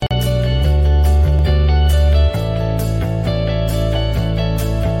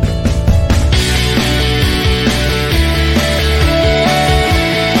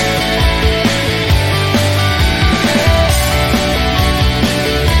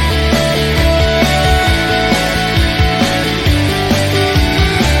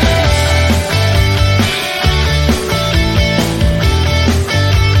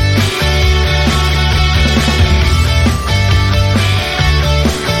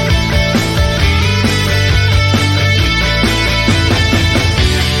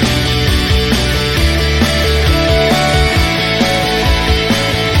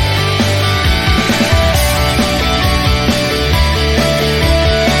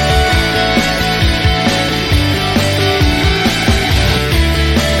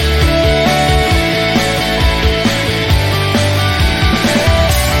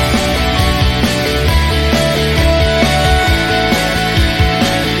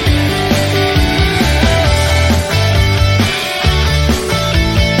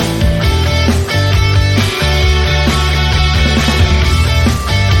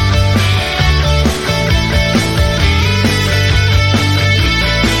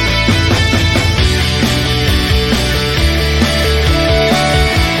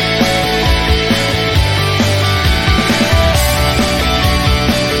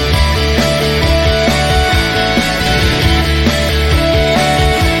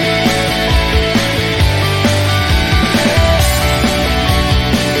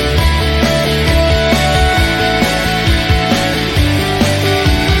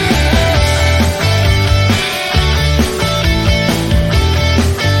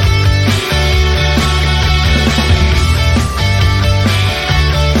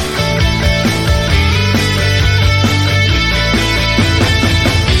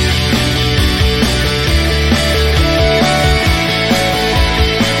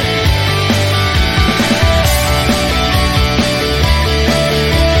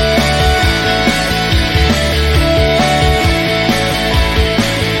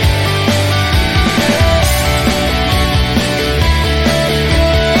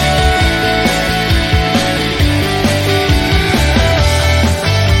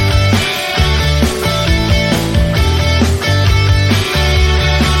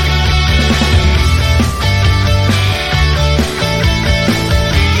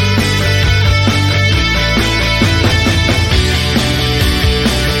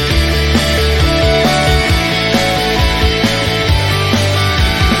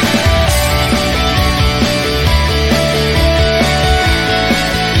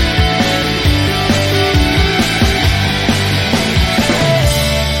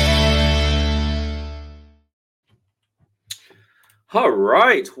All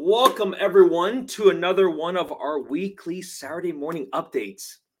right. Welcome, everyone, to another one of our weekly Saturday morning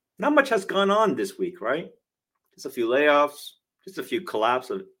updates. Not much has gone on this week, right? Just a few layoffs, just a few collapse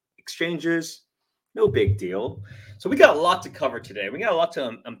of exchanges. No big deal. So, we got a lot to cover today. We got a lot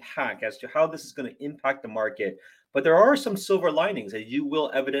to unpack as to how this is going to impact the market. But there are some silver linings that you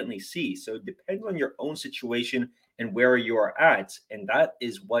will evidently see. So, it depends on your own situation and where you are at. And that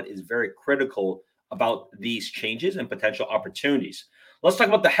is what is very critical about these changes and potential opportunities. Let's talk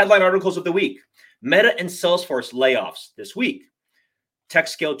about the headline articles of the week. Meta and Salesforce layoffs this week. Tech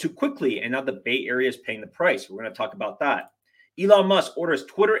scaled too quickly, and now the Bay Area is paying the price. We're going to talk about that. Elon Musk orders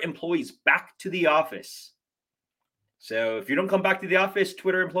Twitter employees back to the office. So if you don't come back to the office,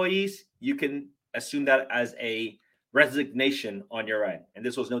 Twitter employees, you can assume that as a resignation on your end. And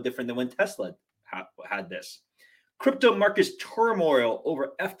this was no different than when Tesla had this. Crypto markets turmoil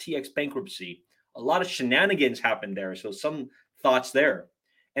over FTX bankruptcy. A lot of shenanigans happened there. So some thoughts there.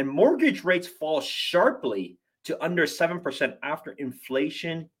 And mortgage rates fall sharply to under 7% after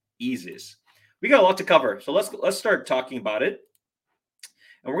inflation eases. We got a lot to cover. So let's start talking about it.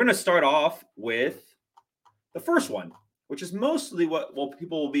 And we're going to start off with the first one, which is mostly what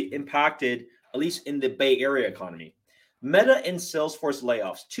people will be impacted, at least in the Bay Area economy. Meta and Salesforce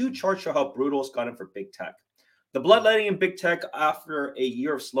layoffs. Two charts show how brutal it's gotten for big tech. The bloodletting in big tech after a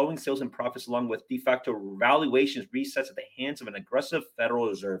year of slowing sales and profits, along with de facto valuations resets at the hands of an aggressive Federal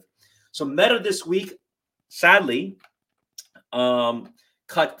Reserve. So Meta this week, sadly, cut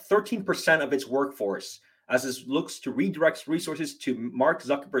 13% of its workforce as it looks to redirect resources to Mark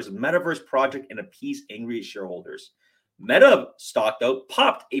Zuckerberg's Metaverse project and appease angry shareholders. Meta stock, though,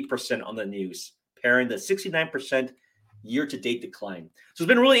 popped 8% on the news, pairing the 69% year-to-date decline. So it's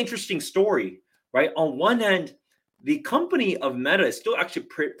been a really interesting story, right? On one hand, the company of Meta is still actually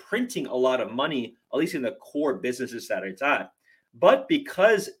printing a lot of money, at least in the core businesses that it's at. But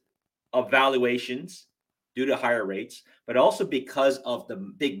because of valuations due to higher rates, but also because of the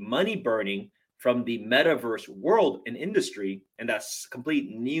big money burning from the metaverse world and industry, and that's complete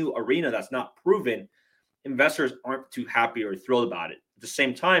new arena that's not proven, investors aren't too happy or thrilled about it. At the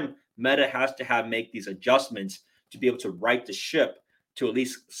same time, Meta has to make these adjustments to be able to right the ship, to at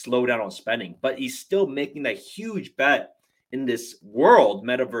least slow down on spending. But he's still making that huge bet in this world,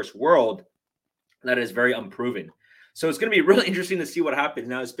 metaverse world, that is very unproven. So it's going to be really interesting to see what happens.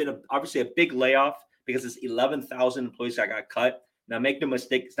 Now, it's been obviously a big layoff because it's 11,000 employees that got cut. Now, make no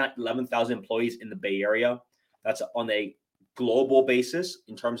mistake, it's not 11,000 employees in the Bay Area. That's on a global basis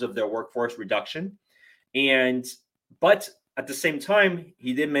in terms of their workforce reduction. But at the same time,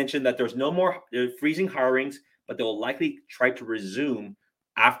 he did mention that there's no more freezing hirings, but they'll likely try to resume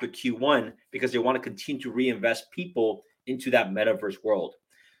after Q1 because they want to continue to reinvest people into that metaverse world.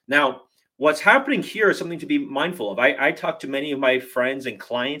 Now, what's happening here is something to be mindful of. I talked to many of my friends and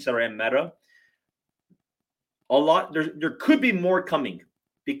clients that are at Meta. A lot, there could be more coming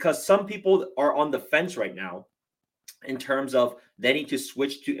because some people are on the fence right now in terms of they need to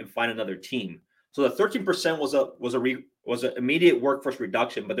switch to and find another team. So the 13% was an immediate workforce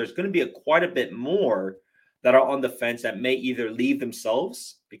reduction, but there's going to be quite a bit more that are on the fence that may either leave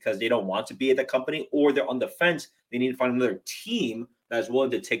themselves because they don't want to be at the company, or they're on the fence. They need to find another team that is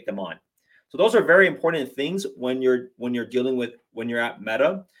willing to take them on. So those are very important things when you're dealing with when you're at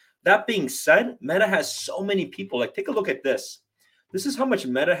Meta. That being said, Meta has so many people. Like, take a look at this. This is how much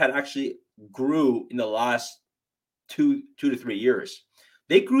Meta had actually grew in the last two to 3 years.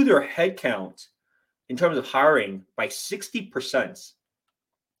 They grew their headcount in terms of hiring by 60%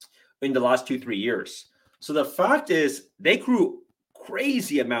 in the last 2-3 years. So the fact is they grew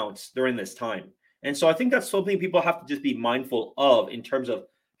crazy amounts during this time. And so I think that's something people have to just be mindful of in terms of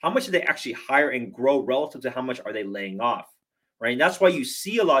how much do they actually hire and grow relative to how much are they laying off, right? And that's why you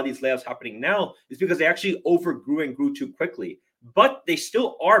see a lot of these layoffs happening now is because they actually overgrew and grew too quickly. But they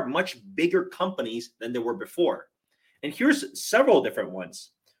still are much bigger companies than they were before. And here's several different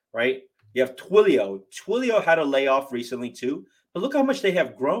ones, right? You have Twilio. Twilio had a layoff recently too, but look how much they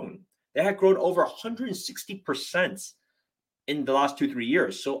have grown. They had grown over 160% in the last 2-3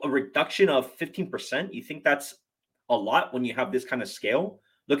 years. So a reduction of 15%, you think that's a lot when you have this kind of scale?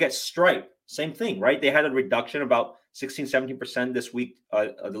 Look at Stripe, same thing, right? They had a reduction about 16-17% this week,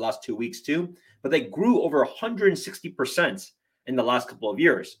 the last 2 weeks too, but they grew over 160% in the last couple of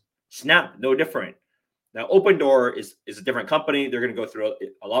years. Snap, no different. Now, Opendoor is a different company. They're going to go through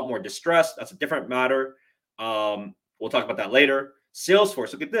a lot more distress. That's a different matter. We'll talk about that later.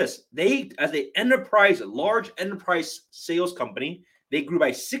 Salesforce, look at this. They, as a large enterprise sales company, they grew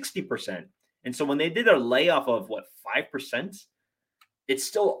by 60%. And so when they did a layoff of 5%, it's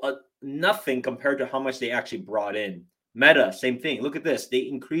still nothing compared to how much they actually brought in Meta, same thing. Look at this. They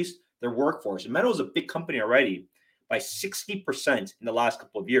increased their workforce. Meta was a big company already by 60% in the last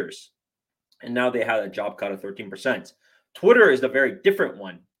couple of years. And now they had a job cut of 13%. Twitter is a very different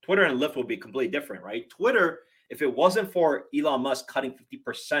one. Twitter and Lyft will be completely different, right? Twitter, if it wasn't for Elon Musk cutting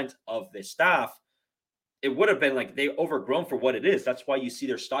 50% of the staff, it would have been like they overgrown for what it is. That's why you see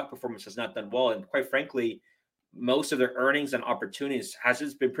their stock performance has not done well. And quite frankly, most of their earnings and opportunities has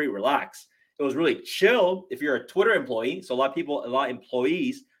just been pretty relaxed. It was really chill if you're a Twitter employee. So a lot of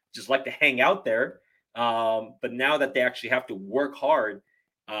employees just like to hang out there. But now that they actually have to work hard,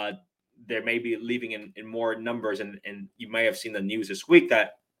 they may be leaving in more numbers. And you may have seen the news this week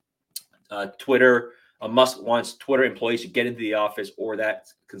that Twitter Musk wants Twitter employees to get into the office, or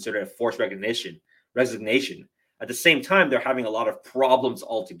that's considered a forced resignation. At the same time, they're having a lot of problems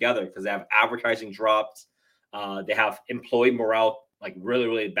altogether because they have advertising drops. They have employee morale like really,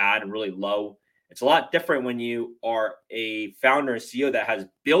 really bad and really low. It's a lot different when you are a founder and CEO that has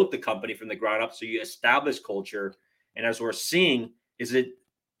built the company from the ground up. So you establish culture. And as we're seeing, is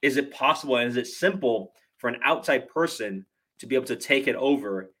it possible and is it simple for an outside person to be able to take it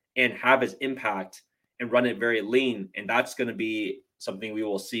over and have its impact and run it very lean? And that's going to be something we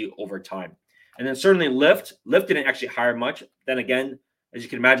will see over time. And then certainly Lyft didn't actually hire much. Then again, as you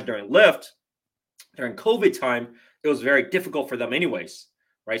can imagine, during COVID time, it was very difficult for them anyways,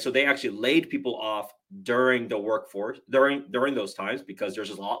 right? So they actually laid people off during the workforce, during those times, because there's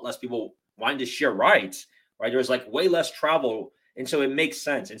just a lot less people wanting to share rides, right? There's like way less travel. And so it makes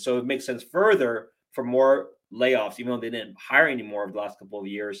sense. And so it makes sense further for more layoffs, even though they didn't hire anymore over the last couple of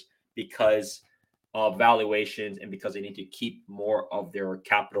years because of valuations and because they need to keep more of their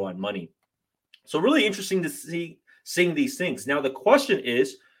capital and money. So really interesting to seeing these things. Now, the question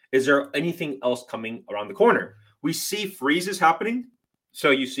is there anything else coming around the corner? We see freezes happening. So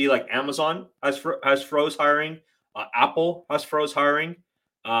you see like Amazon has froze hiring. Apple has froze hiring.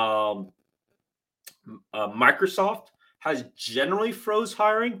 Microsoft has generally froze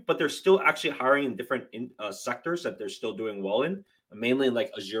hiring, but they're still actually hiring in different sectors that they're still doing well in, mainly in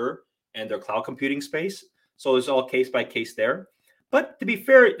like Azure and their cloud computing space. So it's all case by case there. But to be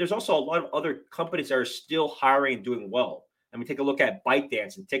fair, there's also a lot of other companies that are still hiring and doing well. I mean, take a look at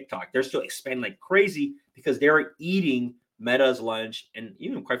ByteDance and TikTok. They're still expanding like crazy because they're eating Meta's lunch and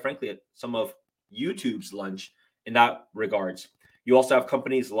even, quite frankly, some of YouTube's lunch in that regards. You also have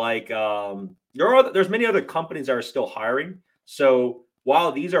companies like there's many other companies that are still hiring. So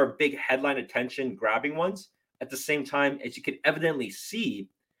while these are big headline attention grabbing ones, at the same time, as you can evidently see,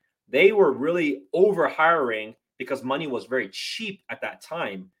 they were really over hiring because money was very cheap at that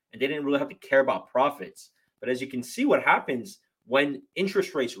time and they didn't really have to care about profits. But as you can see, what happens when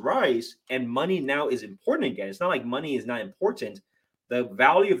interest rates rise and money now is important again. It's not like money is not important. The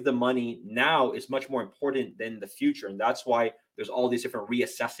value of the money now is much more important than the future. And that's why there's all these different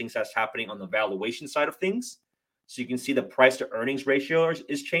reassessings that's happening on the valuation side of things. So you can see the price to earnings ratio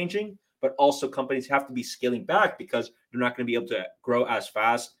is changing, but also companies have to be scaling back because they're not going to be able to grow as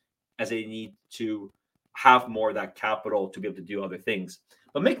fast as they need to have more of that capital to be able to do other things.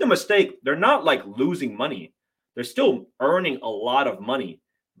 But make no mistake, they're not like losing money. They're still earning a lot of money.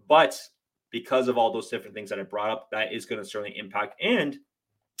 But because of all those different things that I brought up, that is going to certainly impact. And it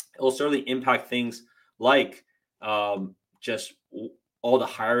will certainly impact things like just all the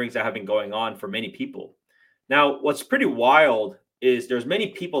hirings that have been going on for many people. Now, what's pretty wild is there's many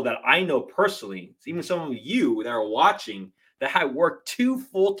people that I know personally, even some of you that are watching, that had worked two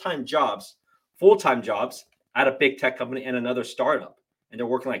full-time jobs at a big tech company and another startup. And they're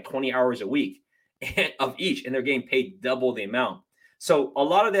working like 20 hours a week of each, and they're getting paid double the amount. So a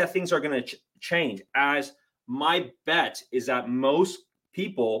lot of that things are going to change, as my bet is that most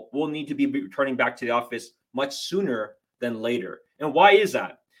people will need to be returning back to the office much sooner than later. And why is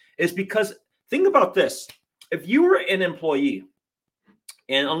that? It's because think about this. If you were an employee,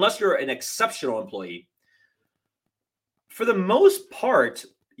 and unless you're an exceptional employee, for the most part,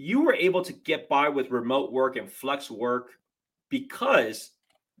 you were able to get by with remote work and flex work because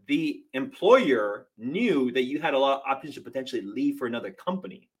the employer knew that you had a lot of options to potentially leave for another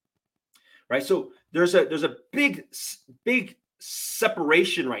company, right? So there's a big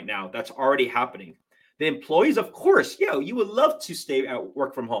separation right now that's already happening. The employees, of course, you would love to stay at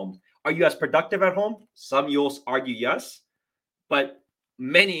work from home. Are you as productive at home? Some you'll argue yes, but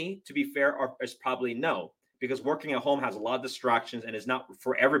many, to be fair, is probably no, because working at home has a lot of distractions and is not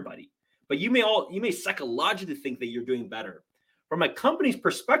for everybody. But you may psychologically think that you're doing better. From a company's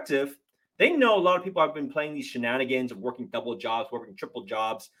perspective, they know a lot of people have been playing these shenanigans of working double jobs, working triple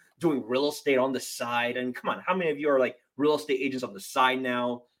jobs, doing real estate on the side. And come on, how many of you are like real estate agents on the side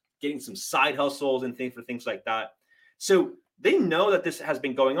now, getting some side hustles and things like that? So they know that this has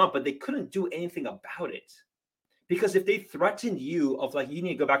been going on, but they couldn't do anything about it. Because if they threatened you of like, you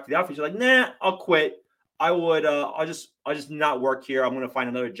need to go back to the office, you're like, nah, I'll quit. I'll just not work here. I'm going to find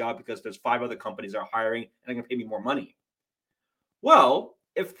another job because there's 5 other companies that are hiring and they're going to pay me more money. Well,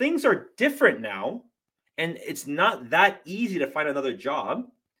 if things are different now and it's not that easy to find another job,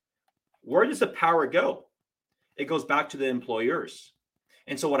 where does the power go? It goes back to the employers.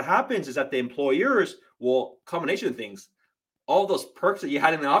 And so what happens is that the employers will, combination of things, all those perks that you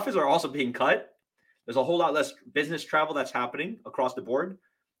had in the office are also being cut. There's a whole lot less business travel that's happening across the board.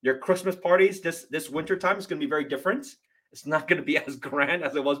 Your Christmas parties this winter time is going to be very different. It's not going to be as grand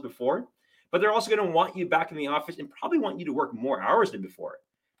as it was before. But they're also going to want you back in the office and probably want you to work more hours than before,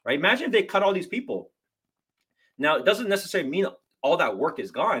 right? Imagine if they cut all these people. Now, it doesn't necessarily mean all that work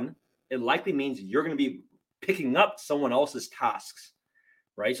is gone. It likely means you're going to be picking up someone else's tasks,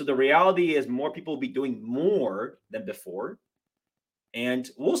 right? So the reality is more people will be doing more than before. And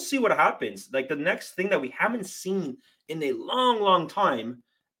we'll see what happens. Like the next thing that we haven't seen in a long, long time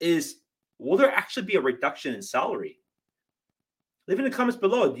is, will there actually be a reduction in salary? Leave in the comments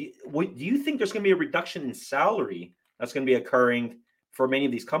below. Do you think there's going to be a reduction in salary that's going to be occurring for many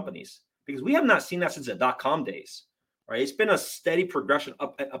of these companies? Because we have not seen that since the dot-com days, right? It's been a steady progression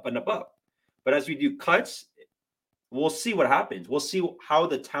up and up and up. But as we do cuts, we'll see what happens. We'll see how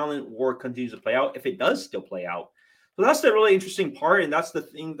the talent war continues to play out, if it does still play out. So that's the really interesting part, and that's the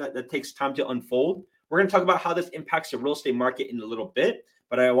thing that takes time to unfold. We're going to talk about how this impacts the real estate market in a little bit,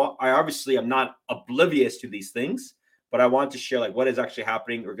 but I obviously am not oblivious to these things, but I want to share like what is actually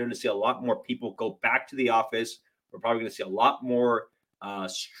happening. We're going to see a lot more people go back to the office. We're probably going to see a lot more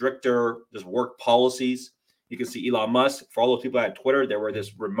stricter just work policies. You can see Elon Musk, for all those people at Twitter, they were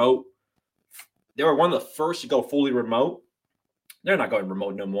one of the first to go fully remote. They're not going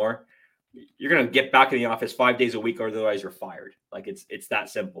remote no more. You're going to get back in the office 5 days a week, or otherwise you're fired. Like it's that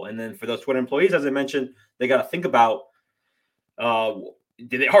simple. And then for those Twitter employees, as I mentioned, they got to think about,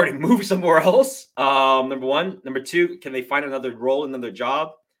 did they already move somewhere else? Number one. Number two, can they find another role, another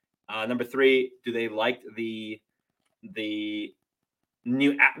job? Number three, do they like the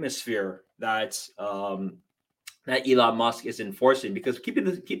new atmosphere that Elon Musk is enforcing? Because keep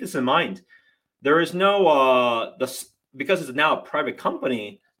this in mind, there is no because it's now a private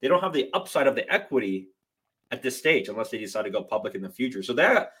company, they don't have the upside of the equity at this stage unless they decide to go public in the future. So they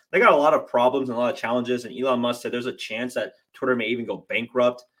got a lot of problems and a lot of challenges. And Elon Musk said there's a chance that Twitter may even go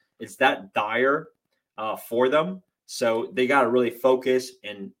bankrupt. It's that dire for them. So they got to really focus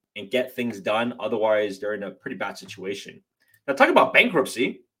and get things done. Otherwise, they're in a pretty bad situation. Now, talk about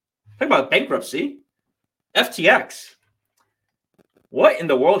bankruptcy. FTX. What in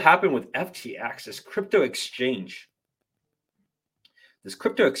the world happened with FTX, this crypto exchange? This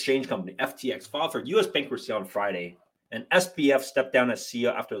crypto exchange company, FTX, filed for U.S. bankruptcy on Friday, and SBF stepped down as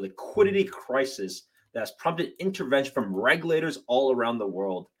CEO after a liquidity crisis that has prompted intervention from regulators all around the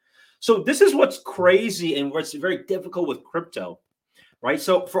world. So this is what's crazy and what's very difficult with crypto, right?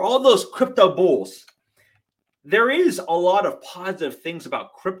 So for all those crypto bulls, there is a lot of positive things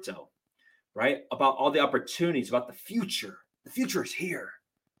about crypto, right? About all the opportunities, about the future. The future is here.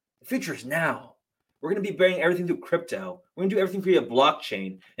 The future is now. We're going to be bringing everything through crypto. We're going to do everything via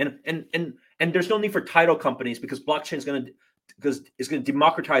blockchain, and there's no need for title companies because blockchain is going to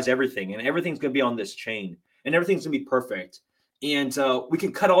democratize everything, and everything's going to be on this chain, and everything's going to be perfect, and we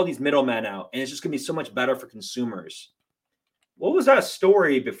can cut all these middlemen out, and it's just going to be so much better for consumers. What was that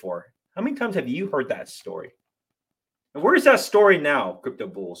story before? How many times have you heard that story? And where is that story now, crypto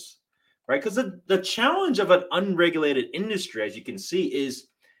bulls? Right? Because the challenge of an unregulated industry, as you can see, is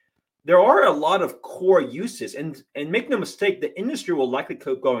there are a lot of core uses, and make no mistake, the industry will likely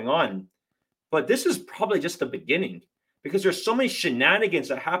keep going on, but this is probably just the beginning because there's so many shenanigans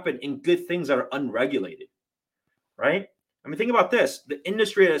that happen in good things that are unregulated, right? I mean, think about this: the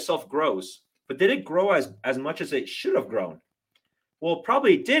industry itself grows, but did it grow as much as it should have grown? Well, it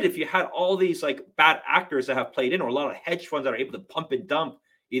probably did if you had all these like bad actors that have played in, or a lot of hedge funds that are able to pump and dump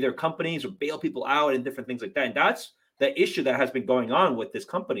either companies or bail people out and different things like that. And that's the issue that has been going on with this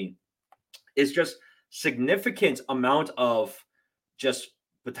company. Is just significant amount of just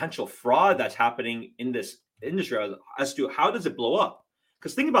potential fraud that's happening in this industry as to how does it blow up?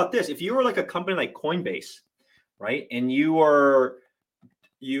 Because think about this: if you were like a company like Coinbase, right, and you are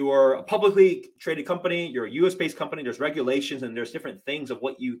a publicly traded company, you're a US based company, there's regulations and there's different things of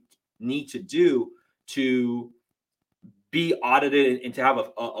what you need to do to be audited and to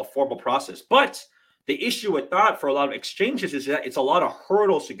have a formal process. But the issue with that for a lot of exchanges is that it's a lot of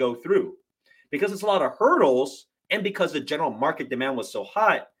hurdles to go through. Because it's a lot of hurdles, and because the general market demand was so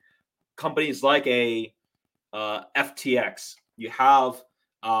hot, companies like a FTX. You have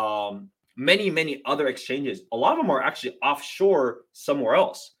many other exchanges. A lot of them are actually offshore somewhere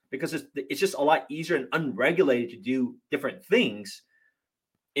else because it's just a lot easier and unregulated to do different things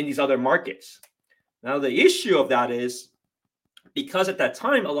in these other markets. Now, the issue of that is because at that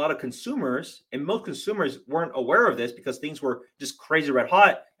time, a lot of consumers and most consumers weren't aware of this because things were just crazy red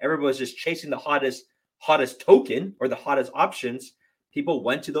hot. Everybody was just chasing the hottest token or the hottest options. People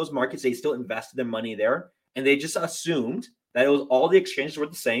went to those markets. They still invested their money there. And they just assumed that it was all the exchanges were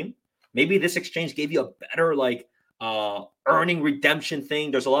the same. Maybe this exchange gave you a better earning redemption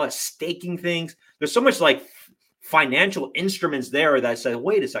thing. There's a lot of staking things. There's so much like financial instruments there that said,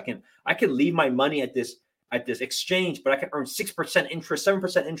 wait a second, I can leave my money at this exchange, but I can earn 6% interest,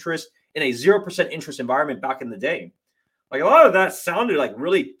 7% interest in a 0% interest environment back in the day. Like a lot of that sounded like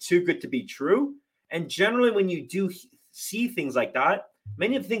really too good to be true. And generally, when you do see things like that,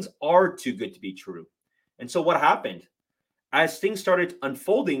 many of the things are too good to be true. And so what happened? As things started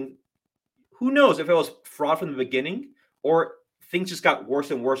unfolding, who knows if it was fraud from the beginning or things just got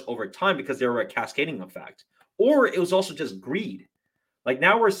worse and worse over time because they were a cascading effect, or it was also just greed. Like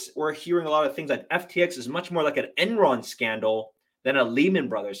now we're hearing a lot of things like FTX is much more like an Enron scandal than a Lehman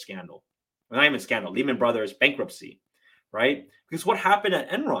Brothers scandal. Well, not even scandal, Lehman Brothers bankruptcy, right? Because what happened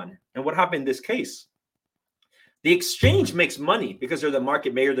at Enron and what happened in this case? The exchange makes money because they're the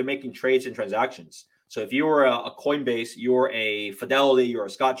market maker. They're making trades and transactions. So if you were a Coinbase, you're a Fidelity, you're a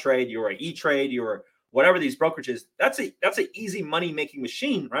Scottrade, you're an E-Trade, you're whatever these brokerages, that's an easy money-making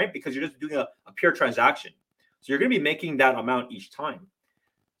machine, right? Because you're just doing a pure transaction. So you're going to be making that amount each time.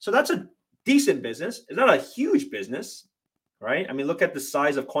 So that's a decent business. It's not a huge business, right? I mean, look at the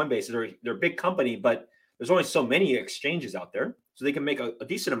size of Coinbase. They're a big company, but there's only so many exchanges out there. So they can make a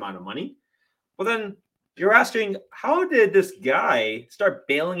decent amount of money. Well, then you're asking, how did this guy start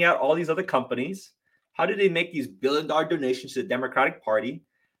bailing out all these other companies? How did they make these billion-dollar donations to the Democratic Party?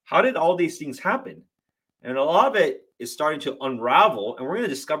 How did all these things happen? And a lot of it is starting to unravel, and we're going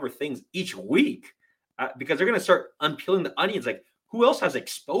to discover things each week because they're going to start unpeeling the onions. Like, who else has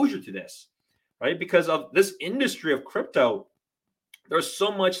exposure to this, right? Because of this industry of crypto, there's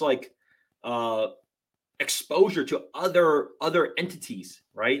so much exposure to other entities,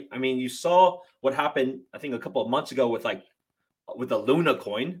 right? I mean, you saw what happened, I think, a couple of months ago with the Luna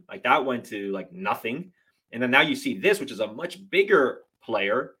coin. Like that went to like nothing. And then now you see this, which is a much bigger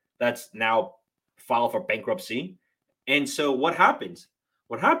player that's now filed for bankruptcy. And so what happened?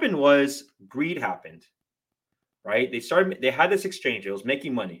 What happened was greed happened, right? They had this exchange. It was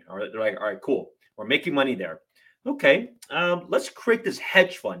making money. All right, they're like, all right, cool. We're making money there. Okay, let's create this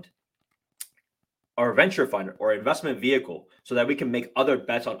hedge fund or venture fund or investment vehicle so that we can make other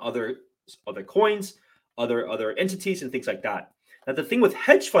bets on other coins, other entities and things like that. Now, the thing with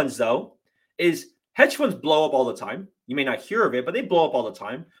hedge funds, though, is hedge funds blow up all the time. You may not hear of it, but they blow up all the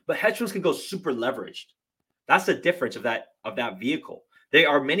time. But hedge funds can go super leveraged. That's the difference of that vehicle. They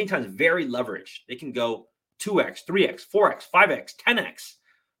are many times very leveraged. They can go 2x, 3x, 4x, 5x, 10x,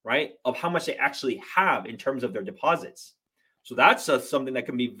 right, of how much they actually have in terms of their deposits. So that's something that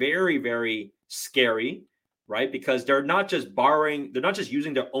can be very, very scary, right? Because they're not just borrowing, they're not just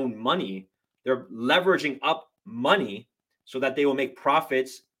using their own money. They're leveraging up money so that they will make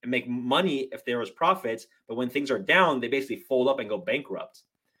profits and make money if there was profits. But when things are down, they basically fold up and go bankrupt.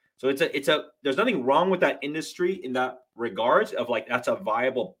 So there's nothing wrong with that industry in that regards of like, that's a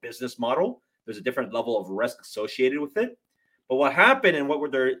viable business model. There's a different level of risk associated with it. But what happened and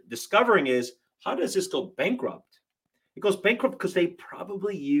what they're discovering is, how does this go bankrupt? It goes bankrupt because they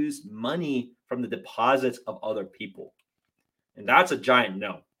probably use money from the deposits of other people. And that's a giant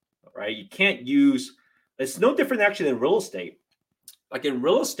no, right? You can't use, it's no different actually than real estate. Like in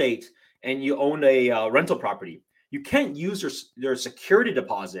real estate and you own a rental property, you can't use their security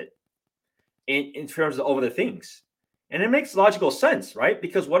deposit in terms of other things. And it makes logical sense, right?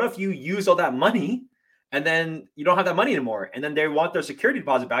 Because what if you use all that money and then you don't have that money anymore? And then they want their security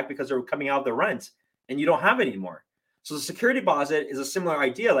deposit back because they're coming out of the rent and you don't have it anymore. So the security deposit is a similar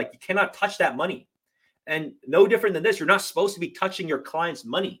idea. Like you cannot touch that money. And no different than this, you're not supposed to be touching your client's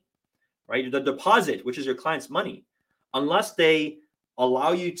money, right? The deposit, which is your client's money, unless they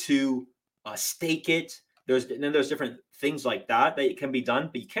allow you to stake it. There's different things like that can be done,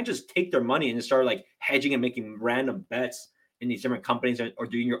 but you can't just take their money and just start like hedging and making random bets in these different companies or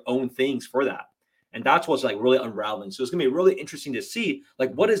doing your own things for that. And that's what's like really unraveling. So it's gonna be really interesting to see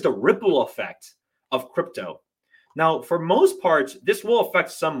like what is the ripple effect of crypto. Now, for most parts, this will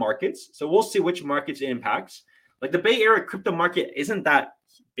affect some markets. So we'll see which markets it impacts. Like the Bay Area crypto market isn't that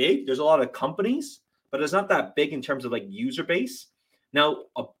big. There's a lot of companies, but it's not that big in terms of like user base. Now,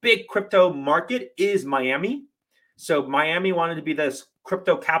 a big crypto market is Miami. So Miami wanted to be this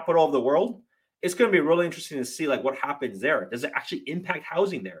crypto capital of the world. It's going to be really interesting to see like what happens there. Does it actually impact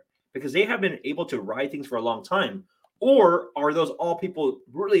housing there? Because they have been able to ride things for a long time. Or are those all people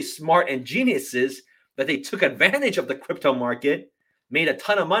really smart and geniuses that they took advantage of the crypto market, made a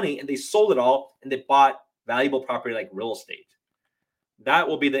ton of money, and they sold it all and they bought valuable property like real estate? That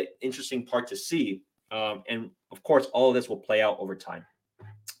will be the interesting part to see. And of course, all of this will play out over time.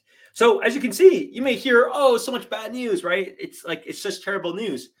 So as you can see, you may hear, oh, so much bad news, right? It's like, it's just terrible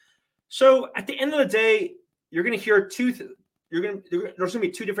news. So at the end of the day, you're going to hear there's going to be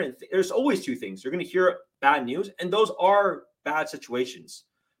two different, there's always two things. You're going to hear bad news, and those are bad situations.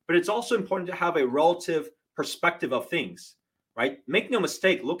 But it's also important to have a relative perspective of things, right? Make no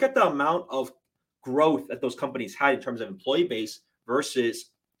mistake, look at the amount of growth that those companies had in terms of employee base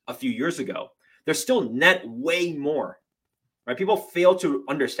versus a few years ago. They're still net way more, right? People fail to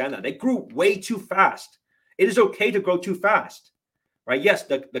understand that. They grew way too fast. It is okay to grow too fast, right? Yes,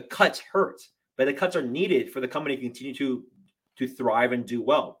 the cuts hurt, but the cuts are needed for the company to continue to thrive and do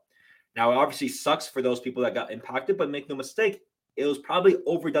well. Now, it obviously sucks for those people that got impacted, but make no mistake, it was probably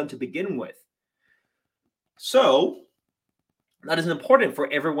overdone to begin with. So that is important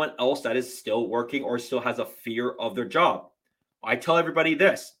for everyone else that is still working or still has a fear of their job. I tell everybody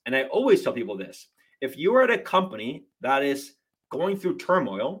this, and I always tell people this. If you are at a company that is going through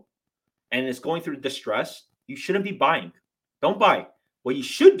turmoil and is going through distress, you shouldn't be buying. Don't buy. What you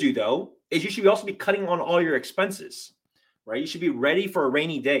should do, though, is you should also be cutting on all your expenses, right? You should be ready for a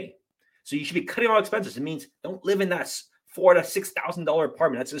rainy day. So you should be cutting all expenses. It means don't live in that $4,000 to $6,000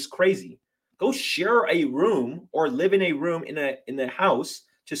 apartment. That's just crazy. Go share a room or live in a room in a house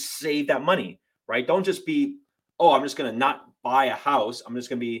to save that money, right? Don't just be, oh, I'm just going to not buy a house. I'm just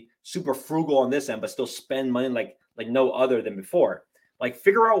going to be super frugal on this end, but still spend money like no other than before. Like,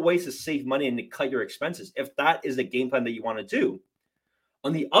 figure out ways to save money and to cut your expenses if that is the game plan that you want to do.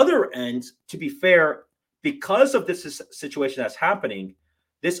 On the other end, to be fair, because of this situation that's happening,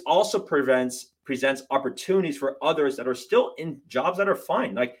 this also presents opportunities for others that are still in jobs that are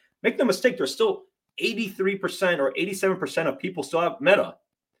fine. Like, make no mistake, there's still 83% or 87% of people still have Meta.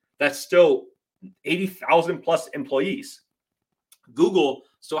 That's still 80,000 plus employees. Google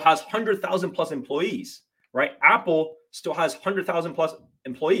still has 100,000 plus employees, right? Apple still has 100,000 plus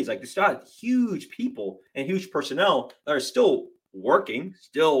employees. Like, they still have huge people and huge personnel that are still working,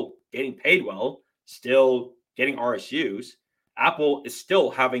 still getting paid well, still getting RSUs. Apple is still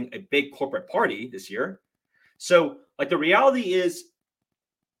having a big corporate party this year. So, like, the reality is,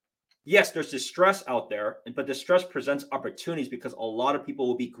 yes, there's distress out there, but distress presents opportunities because a lot of people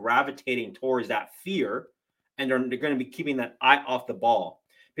will be gravitating towards that fear, and they're going to be keeping that eye off the ball.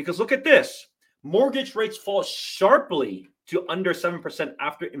 Because look at this. Mortgage rates fall sharply to under 7%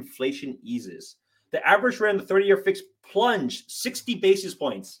 after inflation eases. The average rate on the 30-year fixed plunged 60 basis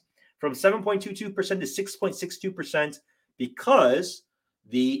points from 7.22% to 6.62% because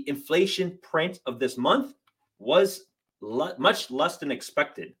the inflation print of this month was much less than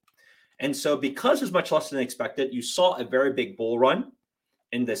expected. And so because it's much less than expected, you saw a very big bull run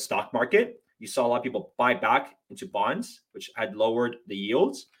in the stock market. You saw a lot of people buy back into bonds, which had lowered the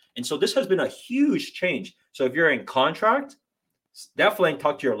yields. And so this has been a huge change. So if you're in contract, definitely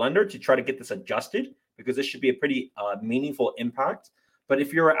talk to your lender to try to get this adjusted, because this should be a pretty meaningful impact. But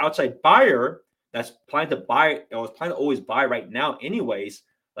if you're an outside buyer that's planning to buy or is planning to always buy right now anyways,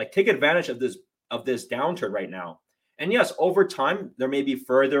 like, take advantage of this downturn right now. And yes, over time, there may be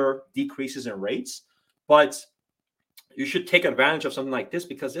further decreases in rates, but you should take advantage of something like this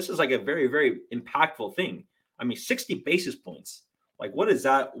because this is like a very, very impactful thing. I mean, 60 basis points, like, what is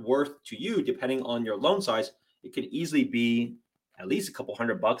that worth to you depending on your loan size? It could easily be at least a couple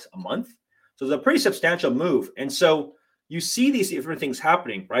 $100 a month. So it's a pretty substantial move. And so you see these different things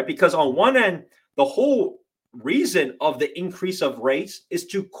happening, right? Because on one end, the whole reason of the increase of rates is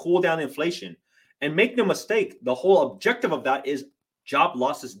to cool down inflation. And make no mistake, the whole objective of that is job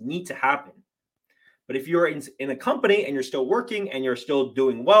losses need to happen. But if you're in a company and you're still working and you're still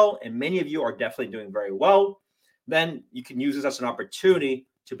doing well, and many of you are definitely doing very well, then you can use this as an opportunity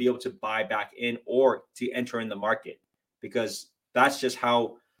to be able to buy back in or to enter in the market, because that's just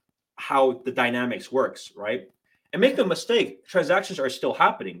how the dynamics works, right? And make no mistake, transactions are still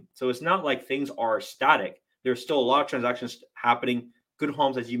happening. So it's not like things are static. There's still a lot of transactions happening. Good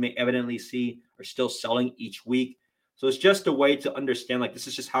homes, as you may evidently see, are still selling each week. So it's just a way to understand, like, this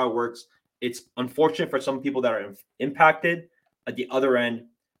is just how it works. It's unfortunate for some people that are impacted. At the other end,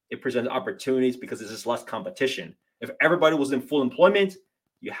 it presents opportunities because there's just less competition. If everybody was in full employment,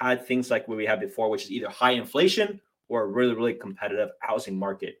 you had things like what we had before, which is either high inflation or a really, really competitive housing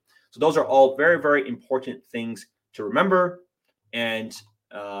market. So those are all very, very important things to remember and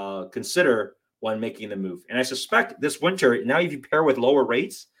consider when making the move. And I suspect this winter, now if you pair with lower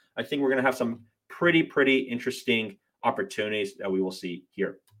rates, I think we're going to have some pretty interesting opportunities that we will see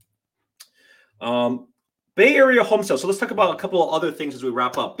here. Bay Area home sales. So let's talk about a couple of other things as we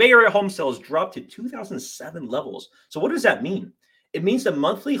wrap up. Bay Area home sales dropped to 2007 levels. So what does that mean? It means the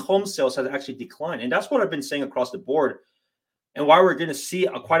monthly home sales have actually declined. And that's what I've been saying across the board. And why we're going to see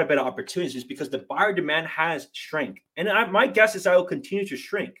quite a bit of opportunities is because the buyer demand has shrank. And my guess is that will continue to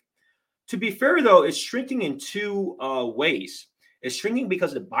shrink. To be fair, though, it's shrinking in two ways. It's shrinking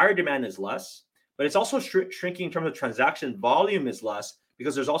because the buyer demand is less, but it's also shrinking in terms of transaction volume is less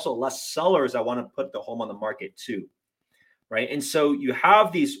because there's also less sellers that want to put the home on the market too, right? And so you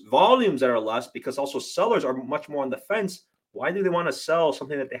have these volumes that are less because also sellers are much more on the fence. Why do they want to sell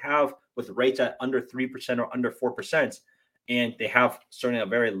something that they have with rates at under 3% or under 4%? And they have certainly a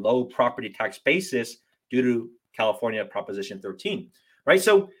very low property tax basis due to California Proposition 13, right?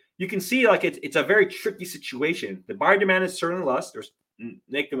 So you can see like it's a very tricky situation. The buyer demand is certainly less.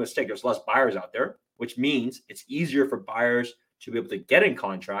 Make no mistake, there's less buyers out there, which means it's easier for buyers to be able to get in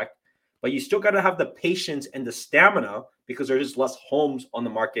contract, but you still got to have the patience and the stamina because there's just less homes on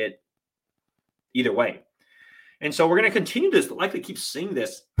the market either way. And so we're going to continue to likely keep seeing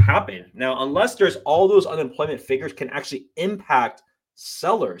this happen. Now, unless there's all those unemployment figures can actually impact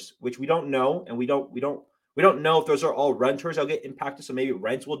sellers, which we don't know, and we don't know if those are all renters that'll get impacted, so maybe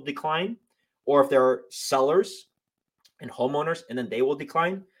rents will decline, or if there are sellers and homeowners, and then they will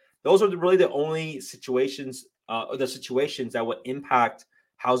decline. Those are really the only situations, that would impact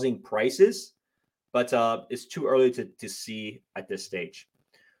housing prices, but it's too early to see at this stage.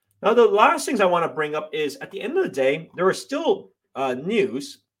 Now, the last things I want to bring up is at the end of the day, there are still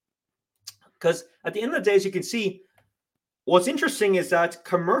news, because at the end of the day, as you can see, what's interesting is that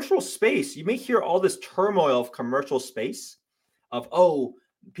commercial space, you may hear all this turmoil of commercial space of, oh,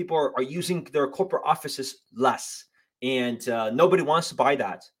 people are using their corporate offices less and nobody wants to buy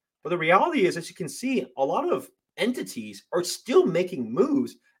that. But the reality is, as you can see, a lot of entities are still making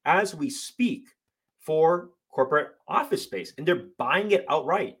moves as we speak for corporate office space, and they're buying it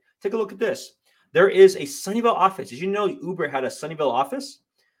outright. Take a look at this. There is a Sunnyvale office. Did you know Uber had a Sunnyvale office?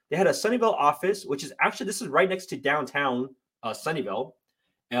 They had a Sunnyvale office, which is actually, this is right next to downtown Sunnyvale.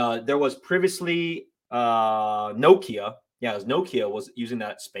 There was previously Nokia. Yeah, it was Nokia was using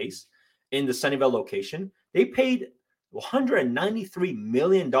that space in the Sunnyvale location. They paid $193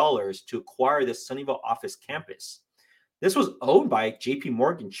 million to acquire this Sunnyvale office campus. This was owned by JP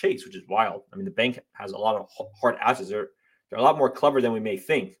Morgan Chase, which is wild. I mean, the bank has a lot of hard assets. They're a lot more clever than we may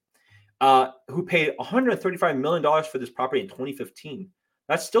think. Who paid $135 million for this property in 2015.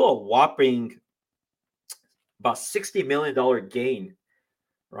 That's still a whopping about $60 million gain,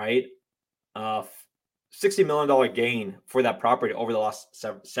 right? $60 million gain for that property over the last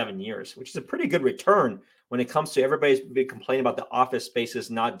 7 years, which is a pretty good return when it comes to everybody's been complaining about the office spaces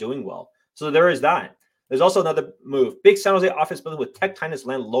not doing well. So there is that. There's also another move. Big San Jose office building with Tech Titans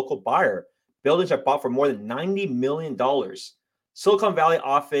land local buyer. Buildings are bought for more than $90 million. Silicon Valley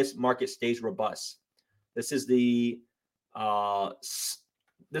office market stays robust. This is the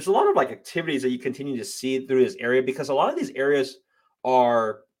there's a lot of like activities that you continue to see through this area because a lot of these areas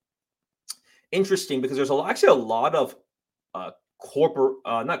are interesting because there's actually a lot of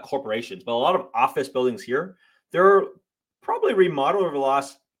not corporations, but a lot of office buildings here. They're probably remodeled over the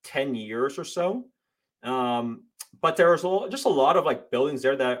last 10 years or so. But there's just a lot of like buildings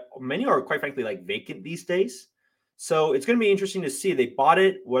there that many are quite frankly like vacant these days. So it's going to be interesting to see. They bought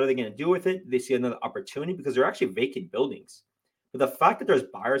it. What are they going to do with it? They see another opportunity because they're actually vacant buildings. But the fact that there's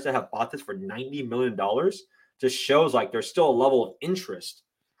buyers that have bought this for $90 million just shows like there's still a level of interest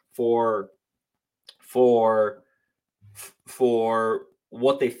for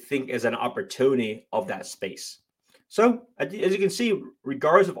what they think is an opportunity of that space. So as you can see,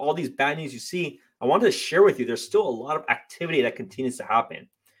 regardless of all these bad news you see, I wanted to share with you, there's still a lot of activity that continues to happen.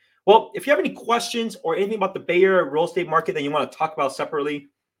 Well, if you have any questions or anything about the Bay Area real estate market that you want to talk about separately,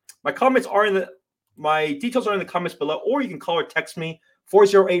 my details are in the comments below, or you can call or text me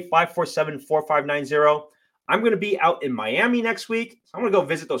 408-547-4590. I'm going to be out in Miami next week. So I'm going to go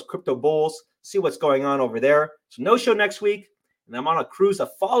visit those crypto bulls, see what's going on over there. So no show next week. And I'm on a cruise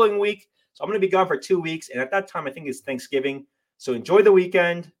the following week. So I'm going to be gone for 2 weeks. And at that time, I think it's Thanksgiving. So enjoy the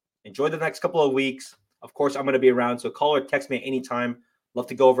weekend. Enjoy the next couple of weeks. Of course, I'm going to be around. So call or text me at any time. Love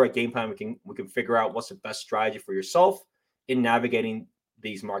to go over a game plan. We can figure out what's the best strategy for yourself in navigating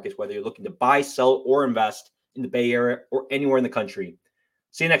these markets, whether you're looking to buy, sell, or invest in the Bay Area or anywhere in the country.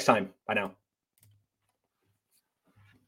 See you next time. Bye now.